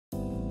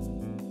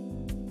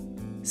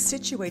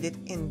Situated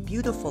in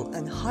beautiful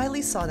and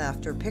highly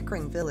sought-after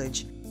Pickering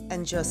Village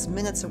and just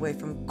minutes away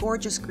from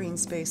gorgeous green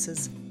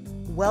spaces,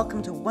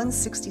 welcome to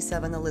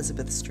 167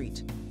 Elizabeth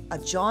Street, a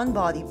John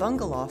Boddy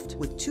bungaloft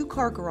with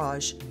 2-car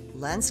garage,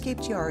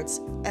 landscaped yards,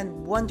 and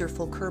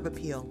wonderful curb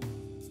appeal.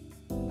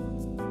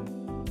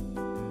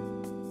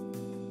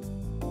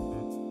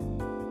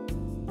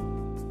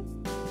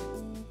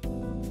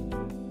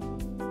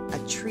 A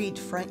treed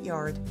front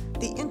yard,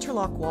 the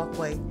interlock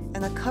walkway,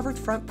 and a covered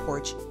front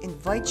porch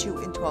invite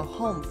you into a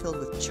home filled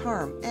with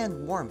charm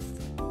and warmth.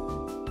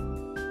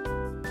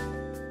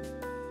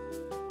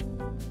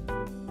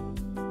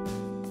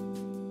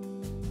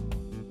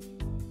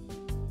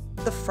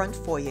 The front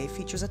foyer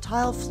features a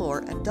tile floor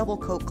and double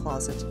coat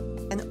closet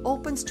and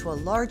opens to a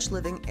large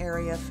living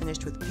area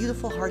finished with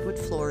beautiful hardwood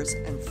floors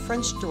and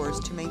French doors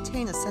to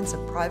maintain a sense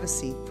of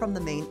privacy from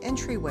the main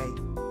entryway.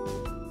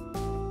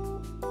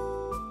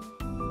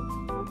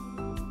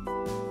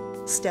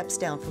 Steps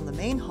down from the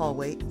main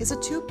hallway is a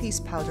 2-piece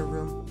powder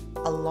room,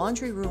 a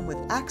laundry room with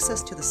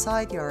access to the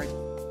side yard,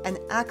 and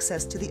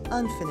access to the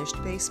unfinished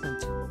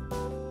basement.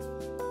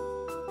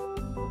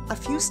 A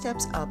few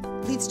steps up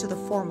leads to the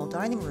formal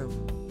dining room.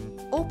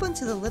 Open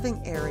to the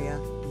living area,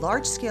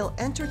 large-scale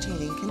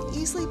entertaining can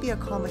easily be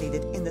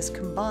accommodated in this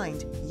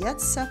combined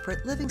yet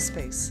separate living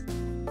space.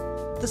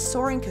 The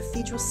soaring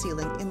cathedral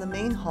ceiling in the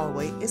main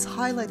hallway is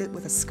highlighted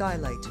with a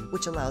skylight,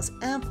 which allows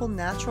ample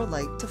natural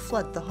light to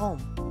flood the home.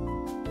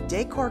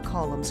 Decor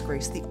columns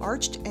grace the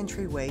arched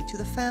entryway to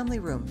the family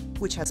room,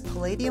 which has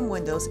palladium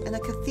windows and a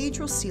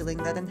cathedral ceiling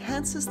that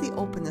enhances the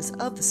openness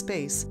of the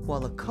space,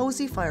 while a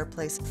cozy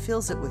fireplace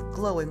fills it with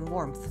glowing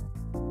warmth.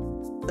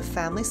 The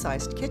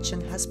family-sized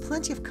kitchen has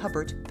plenty of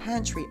cupboard,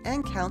 pantry,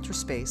 and counter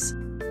space,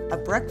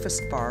 a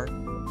breakfast bar,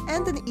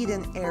 and an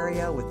eat-in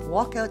area with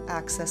walkout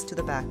access to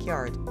the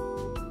backyard.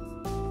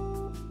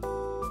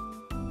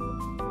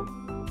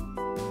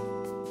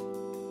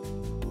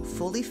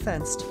 Fully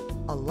fenced,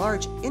 a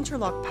large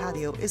interlock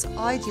patio is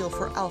ideal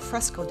for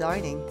alfresco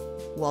dining,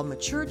 while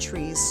mature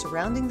trees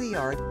surrounding the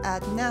yard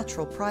add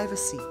natural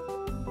privacy.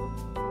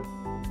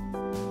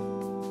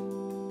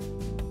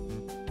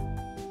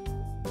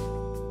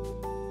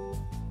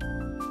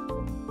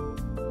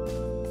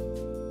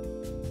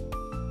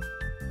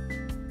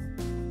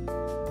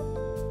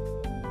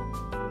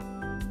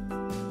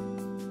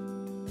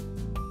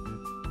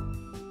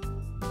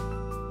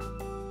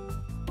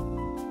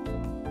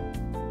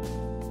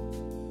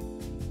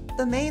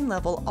 The main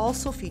level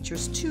also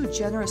features 2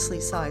 generously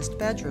sized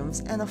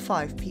bedrooms and a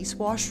 5-piece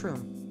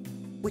washroom,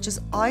 which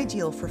is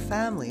ideal for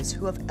families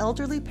who have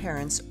elderly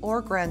parents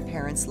or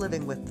grandparents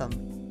living with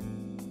them.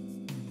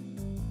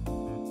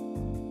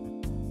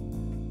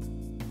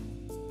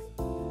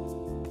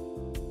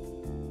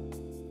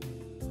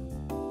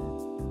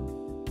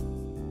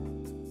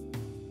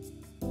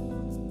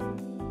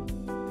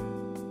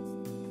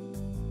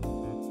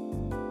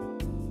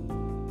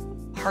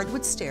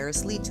 Hardwood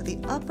stairs lead to the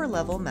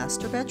upper-level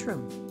master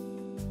bedroom.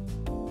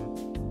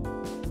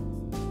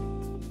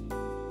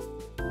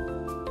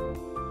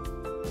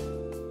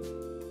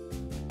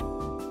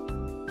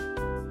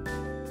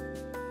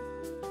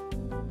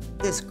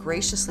 This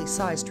graciously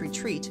sized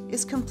retreat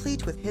is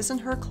complete with his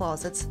and her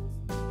closets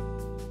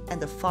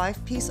and a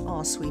 5-piece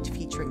ensuite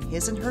featuring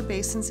his and her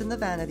basins in the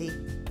vanity,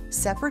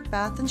 separate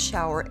bath and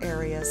shower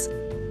areas,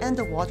 and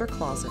a water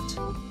closet.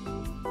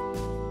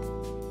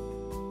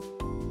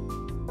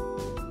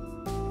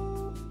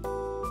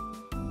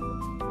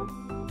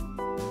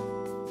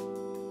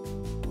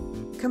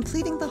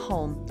 Completing the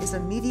home is a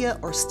media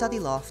or study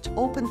loft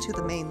open to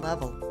the main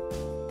level.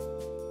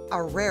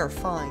 A rare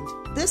find,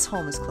 this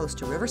home is close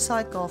to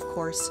Riverside Golf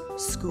Course,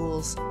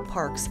 schools,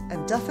 parks,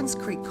 and Duffins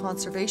Creek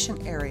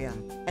Conservation Area,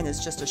 and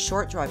is just a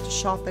short drive to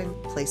shopping,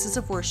 places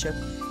of worship,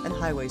 and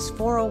highways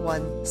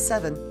 401,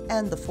 7,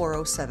 and the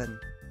 407.